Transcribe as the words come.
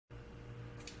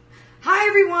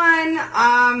everyone.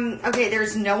 Okay,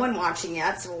 there's no one watching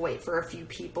yet, so we'll wait for a few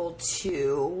people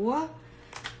to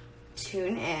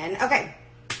tune in. Okay,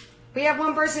 we have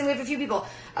one person, we have a few people.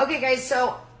 Okay, guys,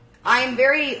 so I am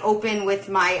very open with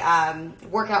my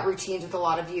workout routines with a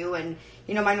lot of you and,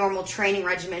 you know, my normal training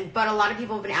regimen, but a lot of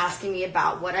people have been asking me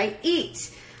about what I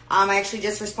eat. I actually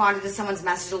just responded to someone's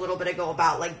message a little bit ago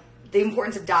about, like, the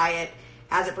importance of diet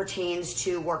as it pertains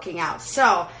to working out.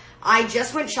 So I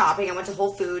just went shopping. I went to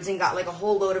Whole Foods and got like a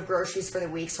whole load of groceries for the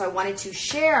week. So I wanted to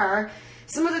share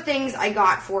some of the things I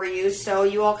got for you so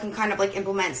you all can kind of like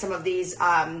implement some of these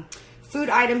food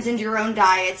items into your own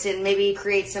diets and maybe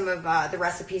create some of the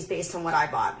recipes based on what I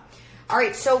bought. All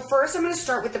right, so first I'm going to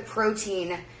start with the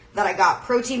protein that I got.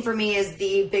 Protein for me is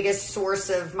the biggest source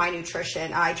of my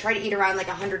nutrition. I try to eat around like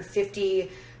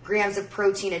 150 grams of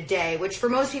protein a day, which for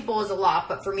most people is a lot,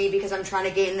 but for me, because I'm trying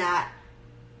to gain that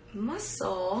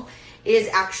muscle, is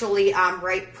actually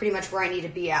right pretty much where I need to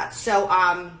be at. So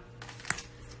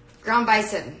ground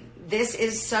bison, this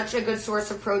is such a good source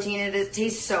of protein. It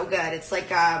tastes so good. It's like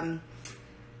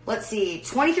let's see,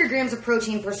 23 grams of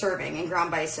protein per serving in ground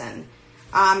bison.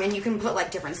 And you can put like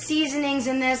different seasonings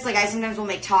in this. Like I sometimes will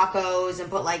make tacos and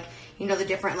put like, you know, the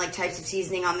different like types of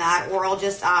seasoning on that, or I'll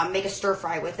just make a stir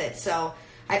fry with it. So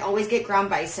I always get ground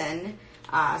bison.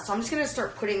 So I'm just going to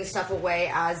start putting the stuff away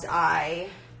as I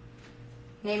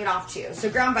name it off to you. So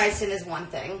ground bison is one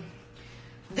thing.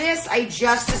 This I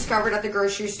just discovered at the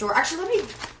grocery store. Actually, let me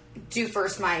do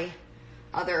first my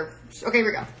other. Okay, here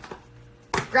we go.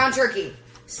 Ground turkey.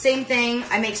 Same thing.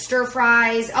 I make stir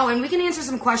fries. Oh, and we can answer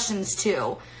some questions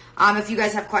too. If you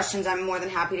guys have questions, I'm more than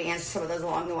happy to answer some of those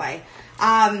along the way.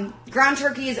 Ground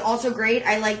turkey is also great.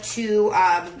 I like to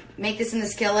make this in the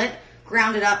skillet,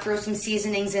 ground it up, throw some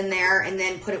seasonings in there, and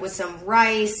then put it with some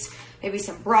rice, maybe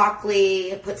some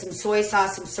broccoli, put some soy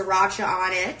sauce, some sriracha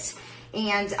on it.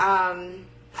 And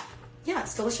yeah,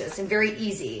 it's delicious and very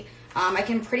easy. I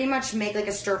can pretty much make like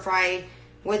a stir fry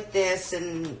with this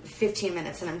in 15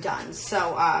 minutes and I'm done.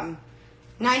 So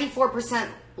 94%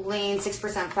 lean,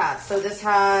 6% fat. So this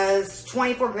has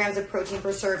 24 grams of protein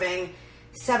per serving,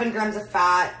 7 grams of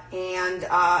fat, and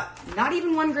not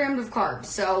even 1 gram of carbs.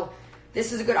 So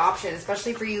this is a good option,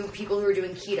 especially for you people who are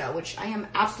doing keto, which I am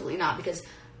absolutely not because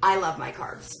I love my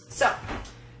carbs. So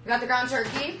we got the ground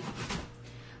turkey.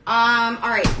 All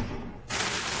right.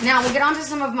 Now we'll get on to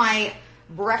some of my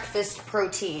breakfast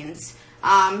proteins.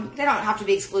 They don't have to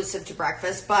be exclusive to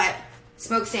breakfast, but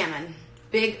smoked salmon.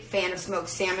 Big fan of smoked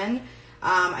salmon.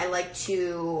 I like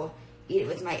to eat it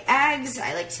with my eggs.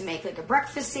 I like to make like a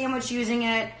breakfast sandwich using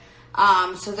it.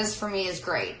 So this for me is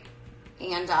great.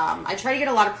 And I try to get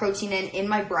a lot of protein in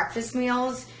my breakfast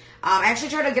meals. I actually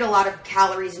try to get a lot of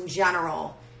calories in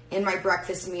general in my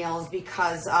breakfast meals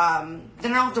because then I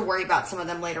don't have to worry about some of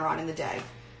them later on in the day.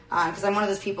 Because I'm one of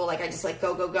those people, like I just like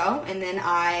go, go, go, and then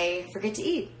I forget to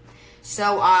eat.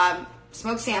 So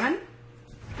smoked salmon.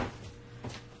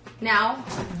 Now,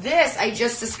 this I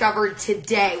just discovered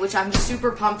today, which I'm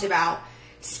super pumped about.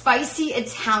 Spicy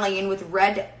Italian with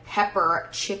red pepper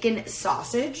chicken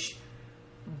sausage.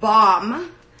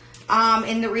 Bomb.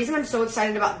 And the reason I'm so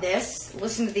excited about this,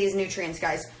 listen to these nutrients,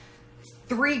 guys.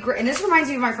 And this reminds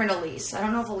me of my friend Elise. I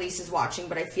don't know if Elise is watching,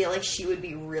 but I feel like she would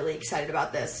be really excited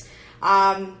about this.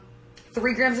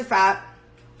 3 grams of fat,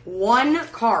 1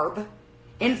 carb,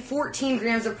 and 14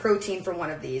 grams of protein from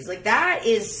one of these. Like, that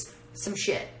is some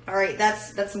shit. All right,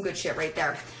 that's some good shit right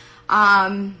there.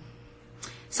 Someone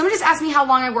just asked me how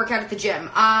long I work out at the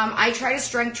gym. I try to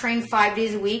strength train 5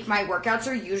 days a week. My workouts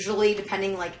are usually,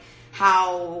 depending like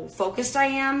how focused I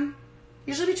am,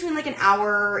 usually between like an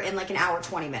hour and like an hour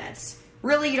 20 minutes.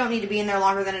 Really, you don't need to be in there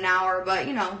longer than an hour, but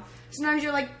you know, sometimes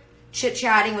you're like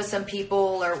chit-chatting with some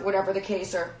people or whatever the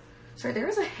case. Or sorry, there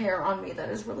is a hair on me that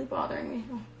is really bothering me.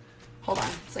 Oh, hold on,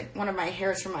 it's like one of my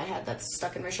hairs from my head that's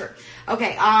stuck in my shirt.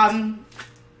 Okay,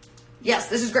 yes,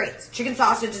 this is great. Chicken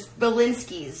sausage is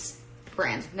Belinsky's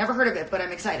brand. Never heard of it, but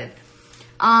I'm excited.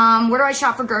 Where do I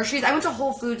shop for groceries? I went to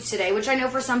Whole Foods today, which I know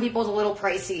for some people is a little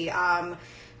pricey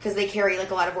because they carry like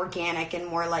a lot of organic and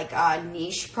more like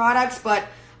niche products. But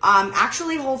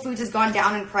actually, Whole Foods has gone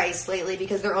down in price lately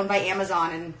because they're owned by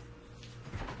Amazon, and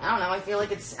I don't know. I feel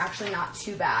like it's actually not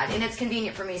too bad, and it's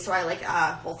convenient for me, so I like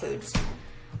Whole Foods.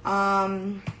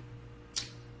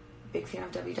 Big fan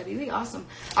of WWE. Awesome.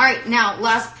 All right, now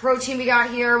last protein we got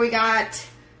here. We got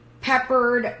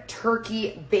peppered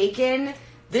turkey bacon.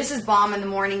 This is bomb in the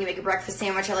morning. You make a breakfast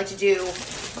sandwich. I like to do,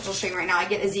 which I'll show you right now. I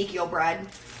get Ezekiel bread,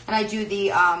 and I do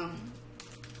the.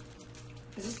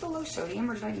 Is this the low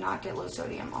sodium, or did I not get low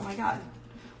sodium? Oh my god.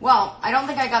 Well, I don't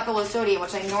think I got the low sodium,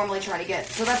 which I normally try to get,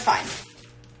 so that's fine.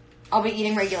 I'll be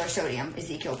eating regular sodium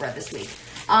Ezekiel bread this week.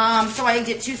 So I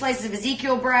get 2 slices of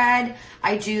Ezekiel bread.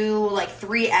 I do like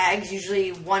 3 eggs,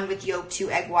 usually 1 with yolk,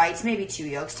 2 egg whites, maybe 2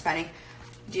 yolks, depending.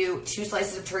 Do 2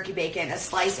 slices of turkey bacon, a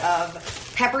slice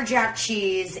of pepper jack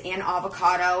cheese and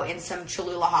avocado, and some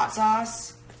Cholula hot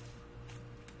sauce.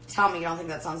 Tell me you don't think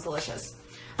that sounds delicious.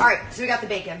 All right, so we got the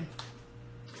bacon.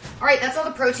 All right, that's all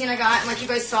the protein I got. And like you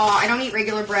guys saw, I don't eat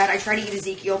regular bread. I try to eat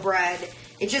Ezekiel bread.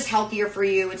 It's just healthier for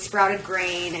you. It's sprouted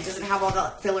grain. It doesn't have all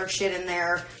the filler shit in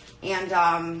there.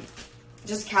 And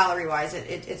just calorie-wise,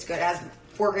 it's good. It has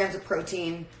 4 grams of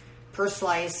protein per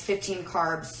slice, 15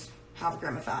 carbs, half a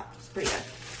gram of fat. It's pretty good.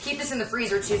 Keep this in the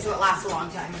freezer, too, so it lasts a long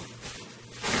time.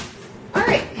 All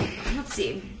right, let's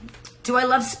see. Do I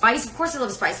love spice? Of course I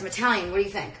love spice. I'm Italian. What do you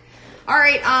think? All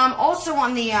right, also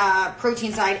on the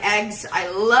protein side, eggs. I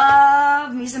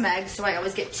love me some eggs, so I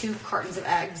always get 2 cartons of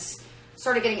eggs.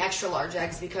 Started getting extra large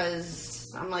eggs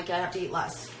because I'm like, I have to eat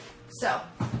less. So,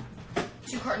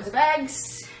 2 cartons of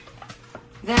eggs.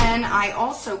 Then I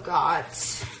also got,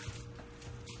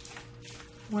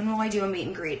 when will I do a meet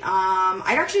and greet?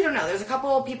 I actually don't know. There's a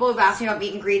couple people who've asked me about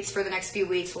meet and greets for the next few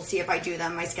weeks. We'll see if I do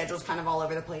them. My schedule's kind of all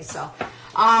over the place. So,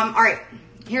 all right.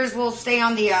 We'll stay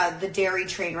on the dairy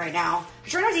train right now. I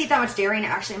try not to eat that much dairy, and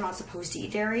actually I'm not supposed to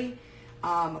eat dairy,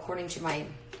 according to my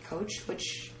coach,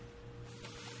 which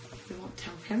we won't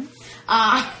tell him.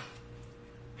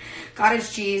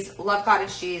 Cottage cheese, love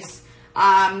cottage cheese.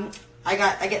 I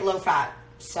get low fat,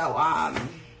 so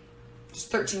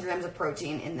just 13 grams of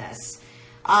protein in this.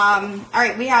 All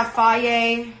right, we have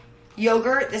Faye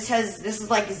yogurt. This is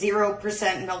like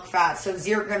 0% milk fat, so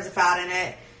 0 grams of fat in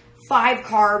it. 5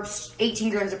 carbs,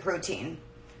 18 grams of protein.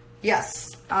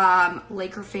 Yes.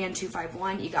 Laker fan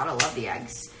 251. You gotta love the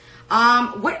eggs.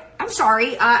 I'm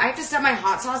sorry. I have to set my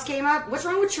hot sauce game up. What's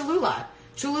wrong with Cholula?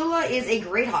 Cholula is a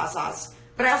great hot sauce,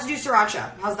 but I also do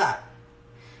sriracha. How's that?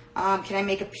 Can I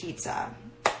make a pizza?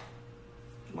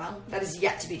 Well, that is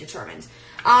yet to be determined.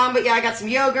 But yeah, I got some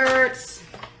yogurts.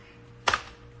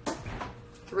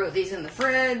 Throw these in the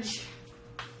fridge.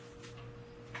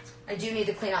 I do need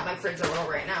to clean out my fridge a little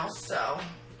right now, so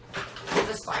we'll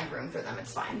just find room for them.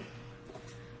 It's fine.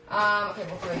 Okay,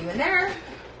 we'll throw you in there.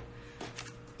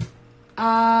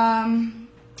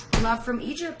 Love from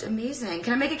Egypt. Amazing.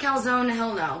 Can I make a calzone?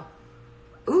 Hell no.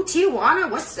 Ooh, Tijuana.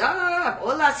 What's up?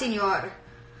 Hola, senor.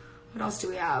 What else do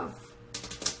we have?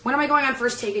 When am I going on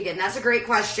First Take again? That's a great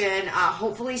question.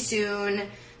 Hopefully soon.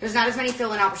 There's not as many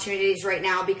fill-in opportunities right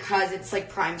now because it's like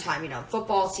prime time,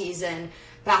 football season.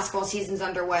 Basketball season's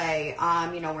underway.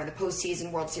 We're in the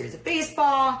postseason World Series of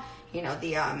Baseball,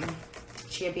 the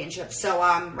championship. So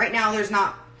right now there's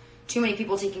not too many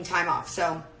people taking time off.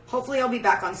 So hopefully I'll be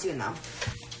back on soon though.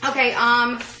 Okay,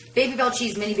 Baby Bell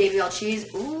cheese, mini Baby Bell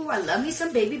cheese. Ooh, I love me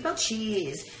some Baby Bell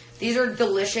cheese. These are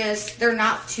delicious. They're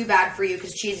not too bad for you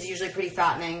because cheese is usually pretty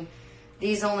fattening.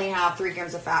 These only have 3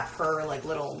 grams of fat per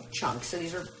little chunk. So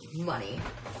these are money.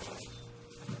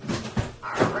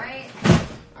 All right.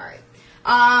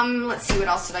 Let's see, what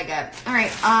else did I get? All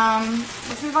right,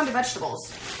 let's move on to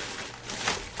vegetables.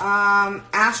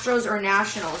 Astros or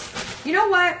Nationals? You know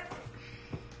what?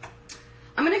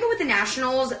 I'm going to go with the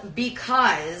Nationals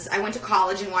because I went to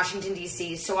college in Washington,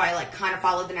 D.C., so I kind of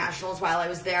followed the Nationals while I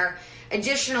was there.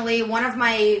 Additionally, one of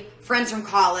my friends from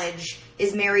college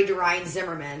is married to Ryan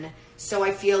Zimmerman, so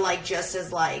I feel like just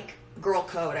as girl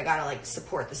code, I got to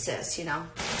support the sis,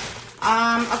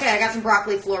 Okay, I got some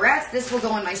broccoli florets. This will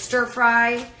go in my stir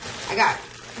fry. I got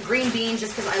green beans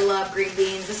just because I love green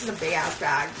beans. This is a big ass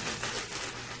bag.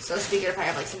 So speaking if I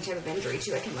have some type of injury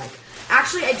too, I can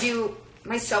actually I do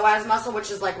my psoas muscle, which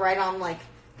is right on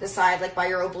the side, by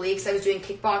your obliques. I was doing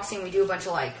kickboxing. We do a bunch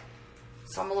of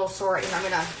so I'm a little sore right now. I'm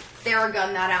gonna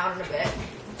Theragun that out in a bit.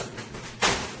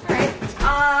 Alright.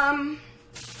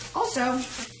 Also,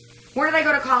 where did I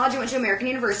go to college? I went to American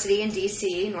University in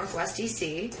DC, Northwest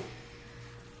DC.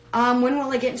 When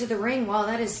will I get into the ring? Well,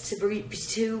 that is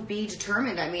to be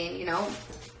determined. I mean,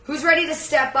 who's ready to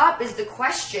step up is the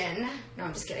question. No,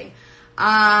 I'm just kidding.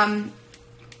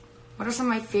 What are some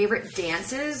of my favorite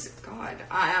dances? God,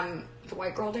 the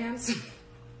white girl dance,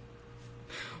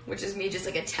 which is me just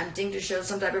attempting to show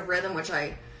some type of rhythm, which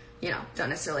I, don't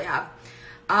necessarily have.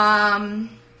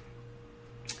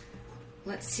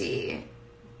 Let's see.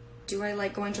 Do I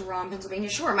like going to Raw in Pennsylvania?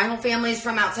 Sure. My whole family's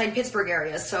from outside Pittsburgh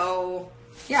area, so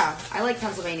yeah, I like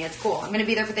Pennsylvania. It's cool. I'm going to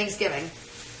be there for Thanksgiving.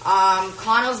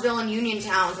 Connellsville and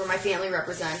Uniontown is where my family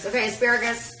represents. Okay,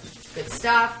 asparagus. Good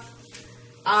stuff.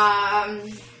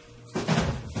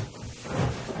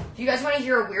 If you guys want to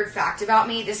hear a weird fact about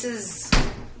me, this is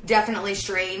definitely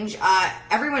strange.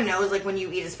 Everyone knows, when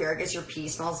you eat asparagus, your pee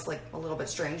smells, a little bit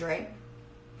strange, right?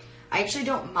 I actually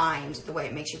don't mind the way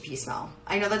it makes your pee smell.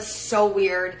 I know that's so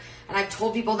weird, and I've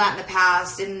told people that in the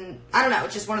past, and I don't know,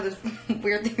 it's just one of those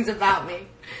weird things about me.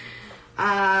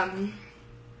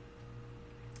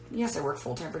 Yes, I work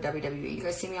full-time for WWE. You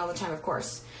guys see me all the time, of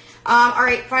course. All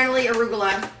right, finally,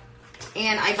 arugula.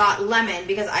 And I got lemon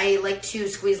because I like to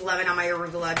squeeze lemon on my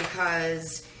arugula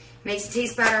because it makes it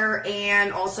taste better,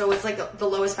 and also it's like the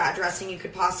lowest fat dressing you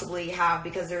could possibly have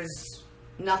because there's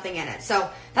nothing in it. So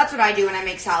that's what I do when I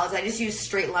make salads. I just use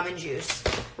straight lemon juice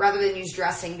rather than use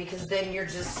dressing because then you're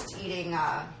just eating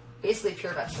basically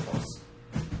pure vegetables.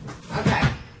 Okay.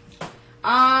 Okay,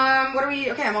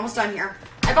 I'm almost done here.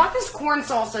 I bought this corn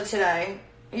salsa today.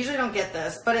 I usually don't get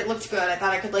this, but it looked good. I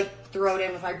thought I could like throw it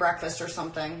in with my breakfast or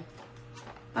something.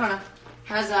 I don't know.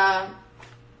 Has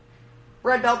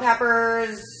red bell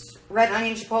peppers, red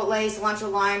onion, chipotle,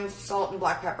 cilantro, lime, salt, and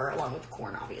black pepper, along with the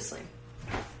corn, obviously.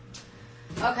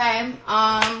 Okay,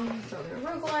 throw the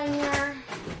arugula in here.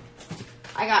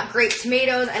 I got grape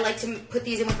tomatoes. I like to put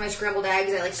these in with my scrambled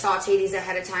eggs. I like saute these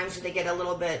ahead of time so they get a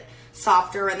little bit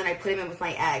softer, and then I put them in with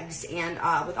my eggs and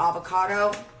with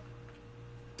avocado.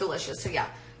 Delicious. So yeah,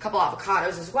 a couple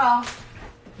avocados as well.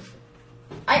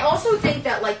 I also think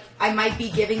that like I might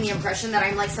be giving the impression that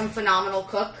I'm like some phenomenal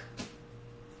cook.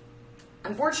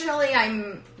 Unfortunately,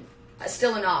 I'm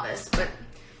still a novice, but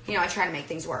you know, I try to make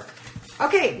things work.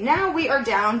 Okay, now we are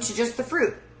down to just the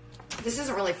fruit. This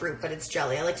isn't really fruit, but it's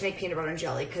jelly. I like to make peanut butter and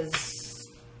jelly because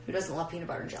who doesn't love peanut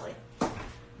butter and jelly? So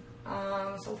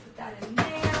we'll put that in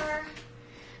there.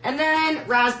 And then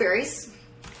raspberries,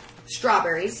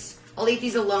 strawberries. I'll eat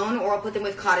these alone, or I'll put them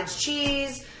with cottage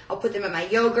cheese. I'll put them in my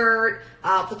yogurt.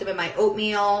 I'll put them in my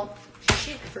oatmeal.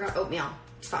 Shit, I forgot oatmeal.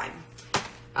 It's fine.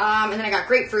 And then I got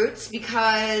grapefruits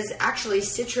because actually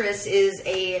citrus is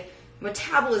a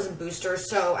metabolism booster,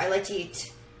 so I like to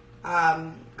eat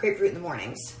grapefruit in the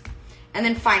mornings. And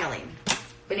then finally,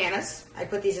 bananas. I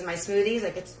put these in my smoothies.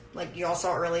 Like you all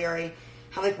saw earlier, I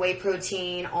have like whey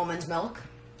protein, almond milk,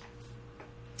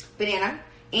 banana,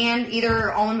 and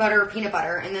either almond butter or peanut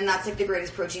butter. And then that's like the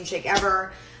greatest protein shake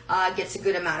ever. Gets a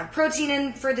good amount of protein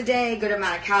in for the day, good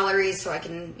amount of calories, so I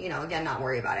can, you know, again, not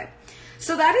worry about it.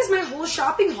 So that is my whole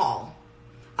shopping haul.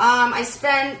 I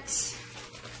spent,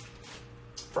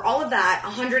 for all of that,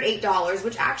 $108,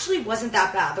 which actually wasn't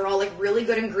that bad. They're all like really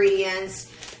good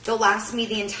ingredients. They'll last me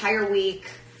the entire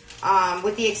week,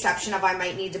 with the exception of I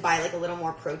might need to buy like a little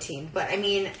more protein. But I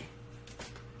mean,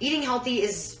 eating healthy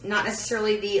is not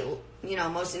necessarily the, you know,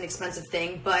 most inexpensive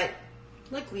thing, but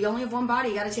look, we only have one body.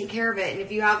 You got to take care of it. And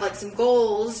if you have like some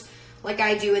goals, like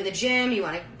I do in the gym, you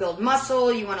want to build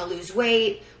muscle, you want to lose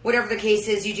weight, whatever the case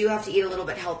is, you do have to eat a little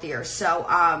bit healthier. So,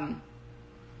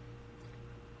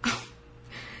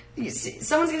 you see,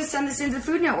 someone's going to send this into the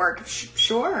Food Network.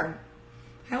 Sure.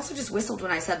 I also just whistled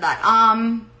when I said that.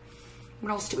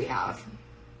 What else do we have?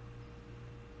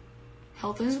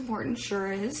 Health is important.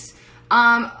 Sure is.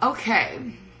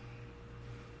 Okay.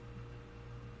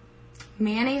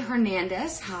 Manny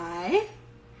Hernandez, hi.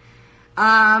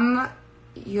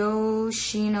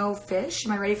 Yoshino Fish,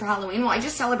 am I ready for Halloween? Well, I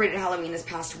just celebrated Halloween this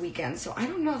past weekend, so I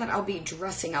don't know that I'll be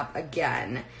dressing up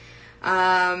again.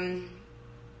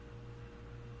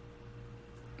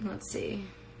 Let's see.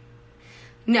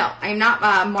 No, I am not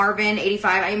Marvin85.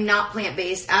 I am not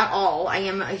plant-based at all. I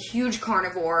am a huge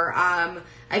carnivore.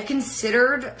 I've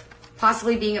considered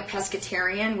possibly being a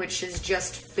pescatarian, which is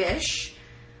just fish.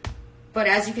 But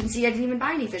as you can see, I didn't even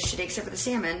buy any fish today except for the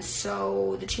salmon.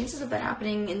 So the chances of that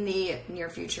happening in the near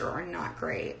future are not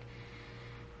great.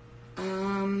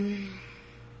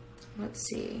 Let's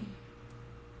see.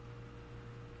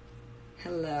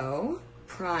 Hello.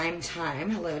 Prime time.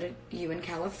 Hello to you in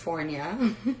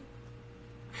California.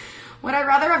 Would I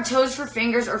rather have toes for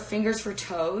fingers or fingers for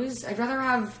toes? I'd rather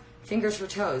have fingers for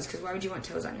toes, because why would you want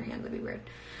toes on your hand? That'd be weird.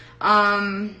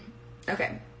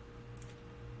 Okay.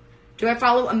 Do I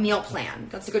follow a meal plan?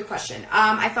 That's a good question.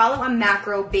 I follow a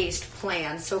macro-based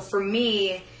plan. So for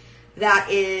me, that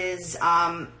is,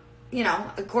 you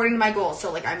know, according to my goals.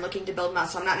 So like I'm looking to build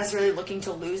muscle. I'm not necessarily looking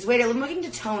to lose weight. I'm looking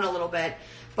to tone a little bit.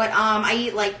 But I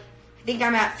eat like, I think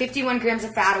I'm at 51 grams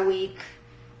of fat a week,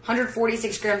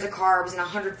 146 grams of carbs, and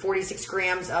 146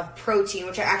 grams of protein,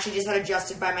 which I actually just had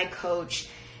adjusted by my coach,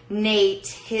 Nate.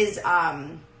 His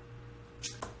Instagram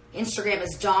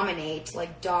is Dominate,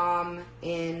 like Dom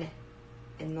in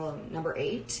the number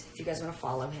 8, if you guys want to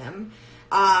follow him.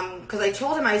 Because I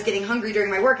told him I was getting hungry during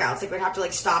my workouts. Like I'd have to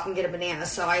like stop and get a banana.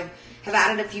 So I have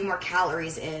added a few more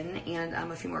calories in and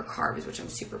a few more carbs, which I'm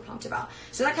super pumped about.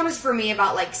 So that comes for me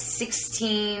about like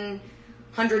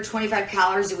 1,625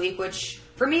 calories a week, which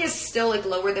for me is still like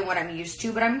lower than what I'm used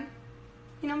to, but I'm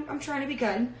trying to be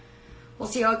good. we'll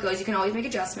see how it goes. You can always make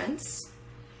adjustments.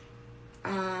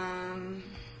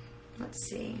 Let's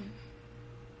see.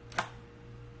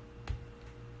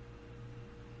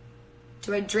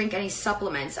 Do I drink any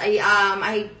supplements?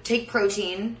 I take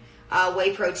protein,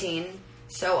 whey protein.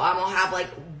 So I'll have like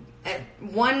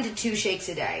 1 to 2 shakes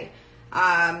a day.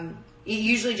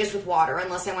 Usually just with water,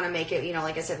 unless I want to make it, you know,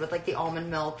 like I said, with like the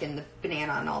almond milk and the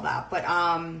banana and all that. But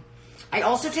I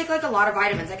also take like a lot of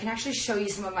vitamins. I can actually show you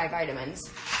some of my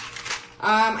vitamins.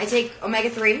 I take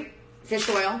omega-3, fish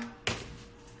oil,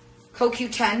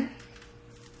 CoQ10,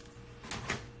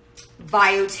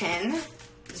 biotin.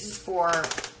 This is for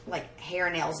like hair,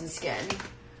 nails, and skin.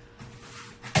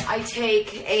 I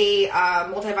take a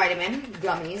multivitamin,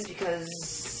 gummies, because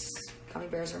gummy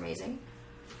bears are amazing.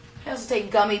 I also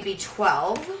take gummy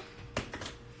B12.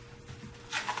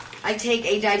 I take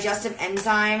a digestive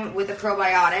enzyme with a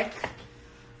probiotic.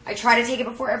 I try to take it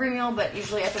before every meal, but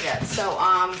usually I forget. So,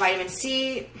 vitamin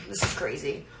C, this is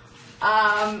crazy.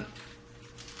 An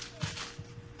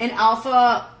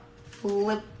alpha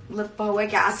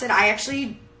lipoic acid. I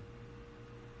actually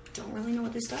don't really know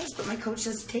what this does, but my coach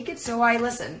says take it, so I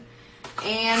listen.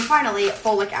 And finally,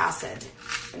 folic acid.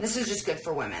 And this is just good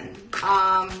for women.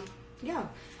 Yeah.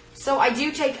 So I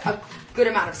do take a good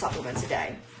amount of supplements a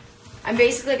day. I'm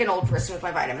basically like an old person with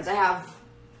my vitamins. I have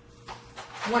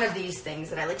one of these things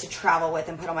that I like to travel with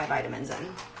and put all my vitamins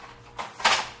in.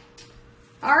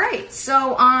 All right.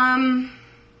 So,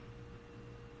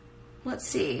 let's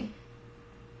see.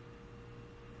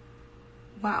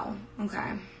 Wow.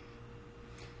 Okay.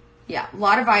 Yeah, a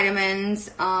lot of vitamins.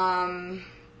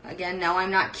 Again, no,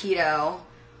 I'm not keto.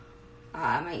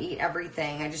 I eat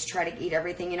everything. I just try to eat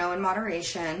everything, you know, in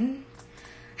moderation.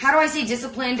 How do I stay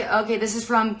disciplined? Okay, this is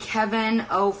from Kevin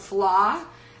O'Flaw.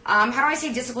 How do I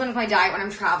stay disciplined with my diet when I'm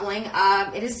traveling?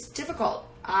 It is difficult.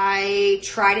 I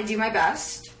try to do my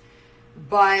best,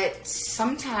 but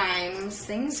sometimes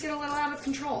things get a little out of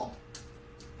control.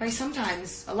 By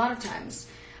sometimes, a lot of times.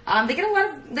 They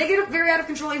get very out of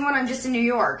control even when I'm just in New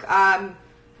York. I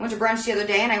went to brunch the other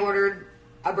day and I ordered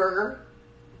a burger,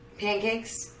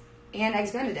 pancakes, and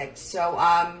eggs Benedict. So,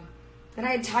 then I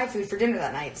had Thai food for dinner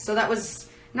that night. So that was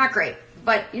not great.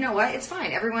 But you know what? It's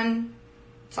fine.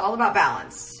 It's all about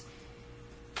balance.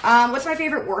 What's my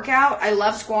favorite workout? I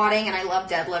love squatting and I love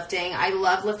deadlifting. I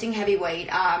love lifting heavy weight.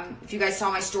 If you guys saw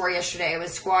my story yesterday, I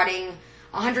was squatting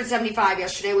 175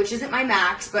 yesterday, which isn't my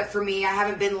max, but for me, I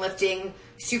haven't been lifting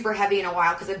super heavy in a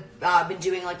while because I've been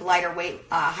doing like lighter weight,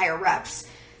 higher reps.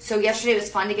 So yesterday was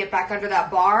fun to get back under that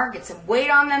bar, get some weight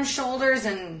on them shoulders,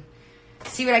 and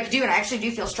see what I could do. And I actually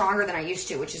do feel stronger than I used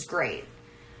to, which is great.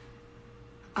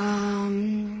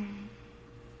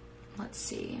 Let's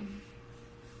see.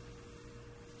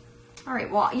 All right,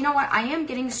 well, you know what? I am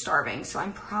getting starving, so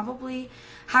I'm probably...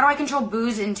 How do I control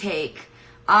booze intake?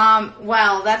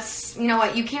 Well, that's... You know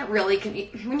what? You can't really...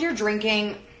 When you're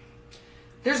drinking,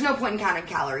 there's no point in counting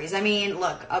calories. I mean,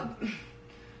 look,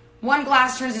 one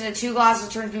glass turns into 2 glasses,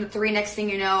 turns into 3. Next thing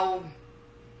you know,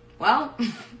 well,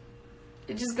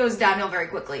 it just goes downhill very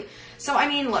quickly. So, I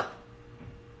mean, look,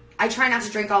 I try not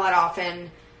to drink all that often.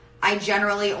 I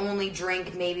generally only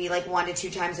drink maybe like 1 to 2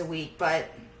 times a week, but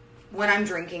when I'm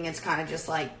drinking, it's kind of just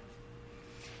like,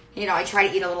 you know, I try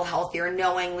to eat a little healthier,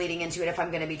 knowing leading into it if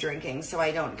I'm going to be drinking, so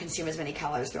I don't consume as many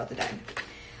calories throughout the day.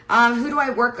 Who do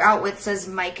I work out with, says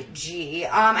Mike G.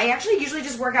 I actually usually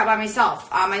just work out by myself.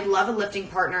 I love a lifting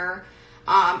partner.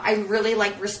 I really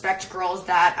respect girls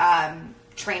that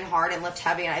train hard and lift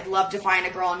heavy, and I'd love to find a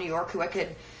girl in New York who I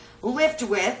could lift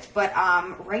with, but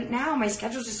right now my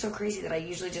schedule's just so crazy that I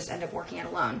usually just end up working out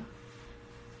alone.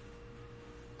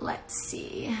 Let's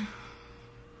see.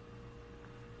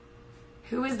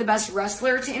 Who is the best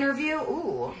wrestler to interview?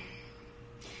 Ooh.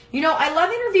 You know, I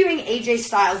love interviewing AJ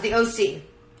Styles, the OC.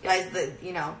 Guys, the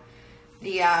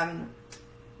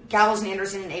Gallows and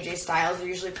Anderson and AJ Styles are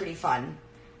usually pretty fun.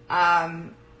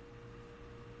 Yeah,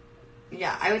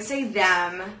 I would say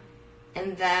them.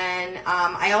 And then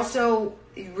I also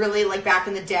really, back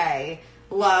in the day,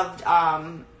 loved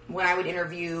when I would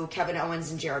interview Kevin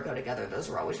Owens and Jericho together. Those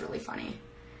were always really funny.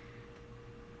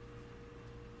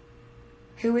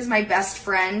 Who is my best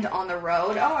friend on the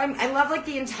road? Oh, I love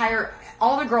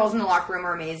all the girls in the locker room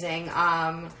are amazing.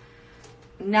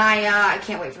 Naya, I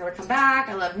can't wait for her to come back.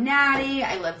 I love Natty.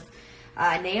 I love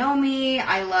Naomi.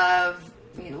 I love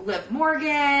Liv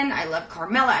Morgan. I love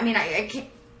Carmella. I mean, I can't.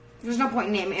 There's no point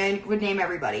in naming. I would name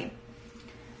everybody.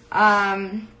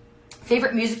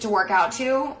 Favorite music to work out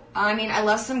to? I mean, I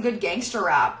love some good gangster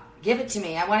rap. Give it to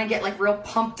me. I want to get real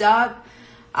pumped up.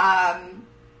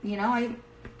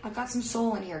 I've got some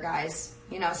soul in here, guys.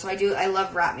 So I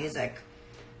love rap music.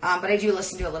 But I do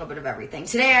listen to a little bit of everything.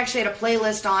 Today I actually had a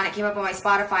playlist on. It came up on my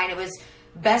Spotify, and it was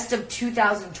Best of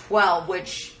 2012,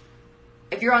 which,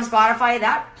 if you're on Spotify,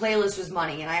 that playlist was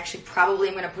money. And I actually probably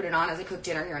am going to put it on as I cook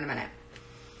dinner here in a minute.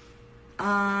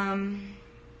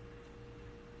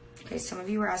 Okay, some of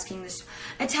you were asking this.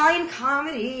 Italian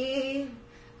comedy.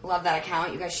 Love that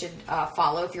account. You guys should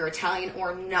follow if you're Italian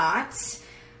or not.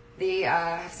 They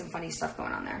have some funny stuff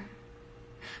going on there.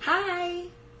 Hi.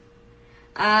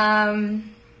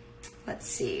 Let's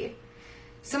see.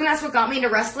 Someone asked what got me into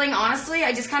wrestling. Honestly,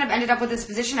 I just kind of ended up with this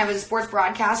position. I was a sports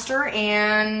broadcaster,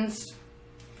 and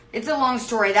it's a long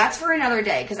story. That's for another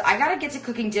day, because I got to get to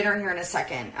cooking dinner here in a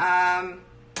second.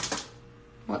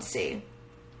 Let's see.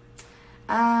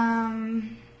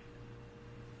 Someone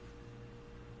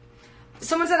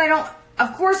said I don't...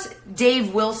 Of course,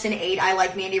 Dave Wilson 8. I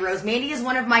like Mandy Rose. Mandy is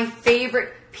one of my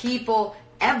favorite people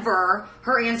ever.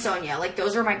 Her and Sonia. Like,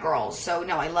 those are my girls. So,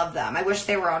 no, I love them. I wish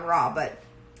they were on Raw, but,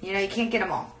 you know, you can't get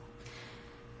them all.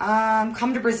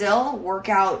 Come to Brazil.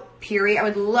 Workout, period. I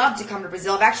would love to come to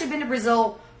Brazil. I've actually been to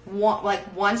Brazil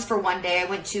once for one day. I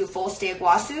went to Foz do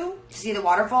Iguaçu to see the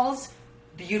waterfalls.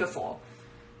 Beautiful.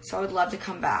 So I would love to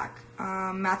come back.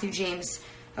 Matthew James.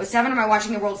 I was 7. Am I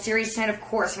watching the World Series tonight? Of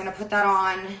course. I'm going to put that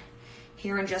on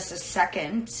here in just a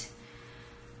second.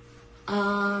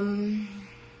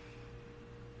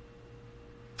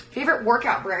 Favorite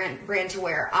workout brand to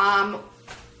wear?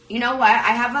 You know what?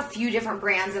 I have a few different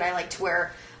brands that I like to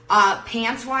wear.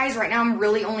 Pants-wise, right now I'm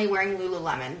really only wearing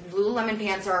Lululemon. Lululemon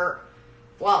pants are,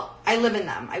 well, I live in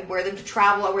them. I wear them to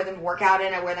travel. I wear them to work out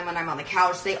in. I wear them when I'm on the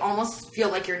couch. They almost feel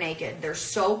like you're naked. They're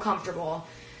so comfortable.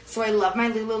 So I love my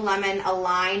Lululemon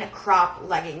Align crop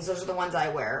leggings. Those are the ones I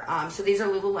wear. So these are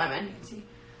Lululemon. You can see.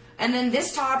 And then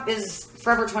this top is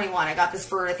Forever 21. I got this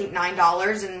for, I think,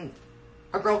 $9, and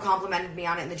a girl complimented me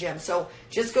on it in the gym. So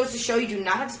just goes to show you do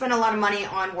not have to spend a lot of money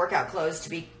on workout clothes to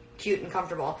be cute and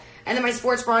comfortable. And then my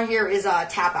sports bra here is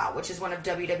Tap Out, which is one of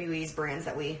WWE's brands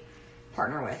that we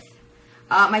partner with.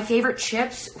 My favorite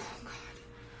chips. Oh,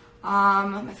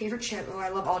 God. My favorite chip. Oh, I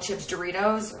love all chips.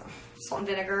 Doritos, salt and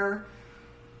vinegar,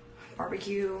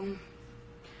 barbecue,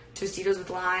 Tostitos with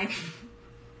lime.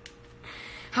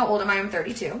 How old am I? I'm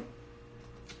 32.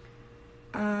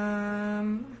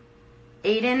 Aiden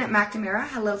McNamara,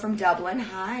 hello from Dublin.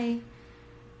 Hi.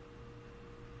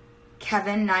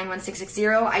 Kevin 91660.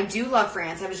 I do love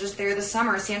France. I was just there this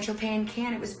summer. Saint-Tropez and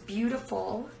Cannes. It was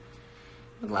beautiful.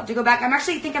 Would love to go back. I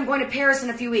think I'm going to Paris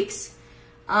in a few weeks.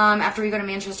 After we go to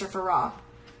Manchester for Raw.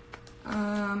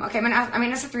 Okay, I'm gonna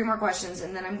ask 3 more questions,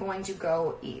 and then I'm going to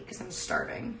go eat because I'm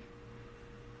starving.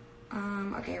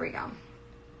 Okay, here we go.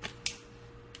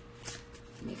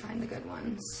 Let me find the good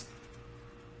ones.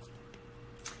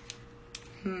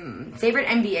 Favorite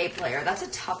NBA player? That's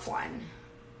a tough one.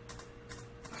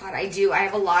 God, I do. I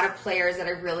have a lot of players that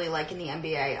I really like in the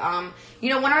NBA. You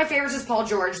know, one of my favorites is Paul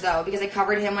George, though, because I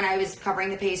covered him when I was covering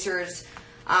the Pacers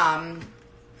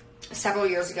several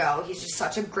years ago. He's just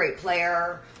such a great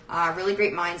player. Really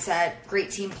great mindset.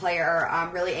 Great team player.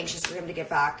 I'm really anxious for him to get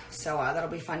back. So that'll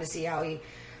be fun to see how he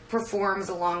performs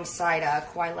alongside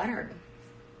Kawhi Leonard.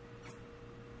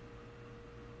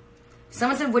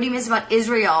 Someone said, what do you miss about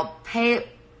Israel?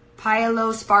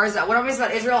 Paolo Sparza. What do I miss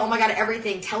about Israel? Oh my God,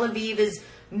 everything. Tel Aviv is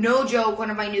no joke, one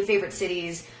of my new favorite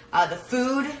cities. The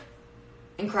food,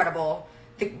 incredible.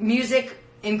 The music,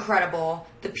 incredible.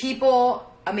 The people,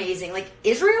 amazing. Like,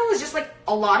 Israel is just like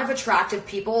a lot of attractive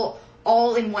people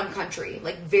all in one country.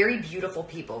 Like, very beautiful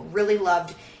people. Really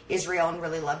loved Israel and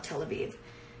really loved Tel Aviv.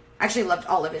 Actually loved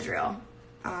all of Israel.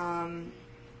 Okay,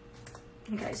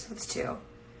 so that's 2.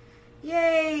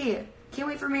 Yay! Can't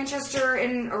wait for Manchester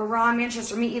or Raw in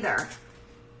Manchester. Me either.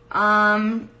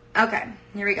 Okay,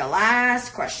 here we go.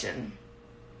 Last question.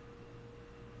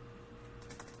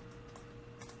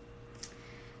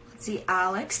 Let's see,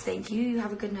 Alex. Thank you. You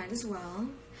have a good night as well.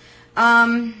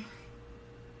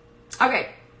 Okay.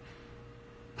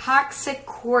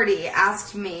 Paxicordy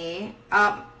asked me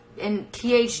in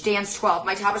TH Dance 12.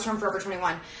 My top is from Forever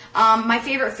 21. My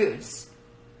favorite foods.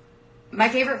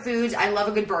 I love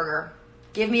a good burger.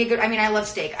 Give me a good... I love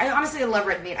steak. I honestly love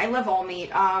red meat. I love all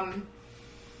meat. I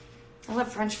love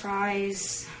French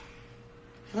fries.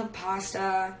 I love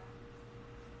pasta.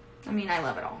 I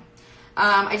love it all.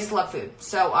 I just love food.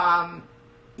 So, I'm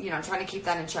trying to keep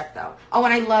that in check, though. Oh,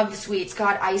 and I love sweets.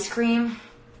 God, ice cream.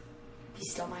 Be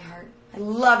still my heart. I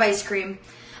love ice cream.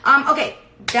 Okay,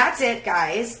 that's it,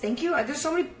 guys. Thank you. There's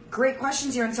so many great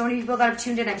questions here and so many people that have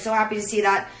tuned in. I'm so happy to see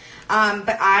that.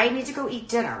 But I need to go eat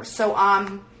dinner. So,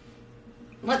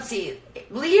 let's see. I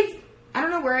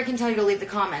don't know where I can tell you to leave the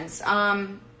comments.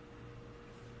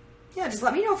 yeah, just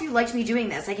let me know if you liked me doing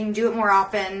this. I can do it more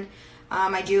often.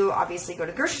 I do obviously go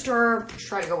to the grocery store,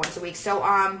 try to go once a week. So,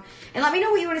 and let me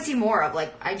know what you want to see more of.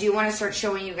 Like, I do want to start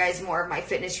showing you guys more of my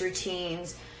fitness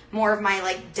routines, more of my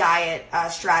like diet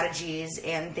strategies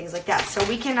and things like that. So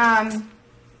we can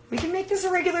make this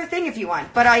a regular thing if you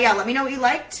want. But yeah, let me know what you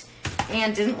liked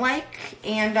and didn't like.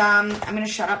 And I'm gonna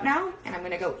shut up now and I'm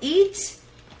gonna go eat.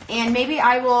 And maybe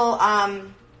I will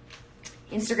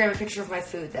Instagram a picture of my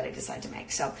food that I decide to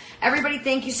make. So everybody,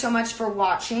 thank you so much for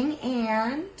watching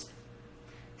and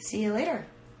see you later.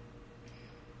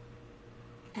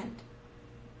 End.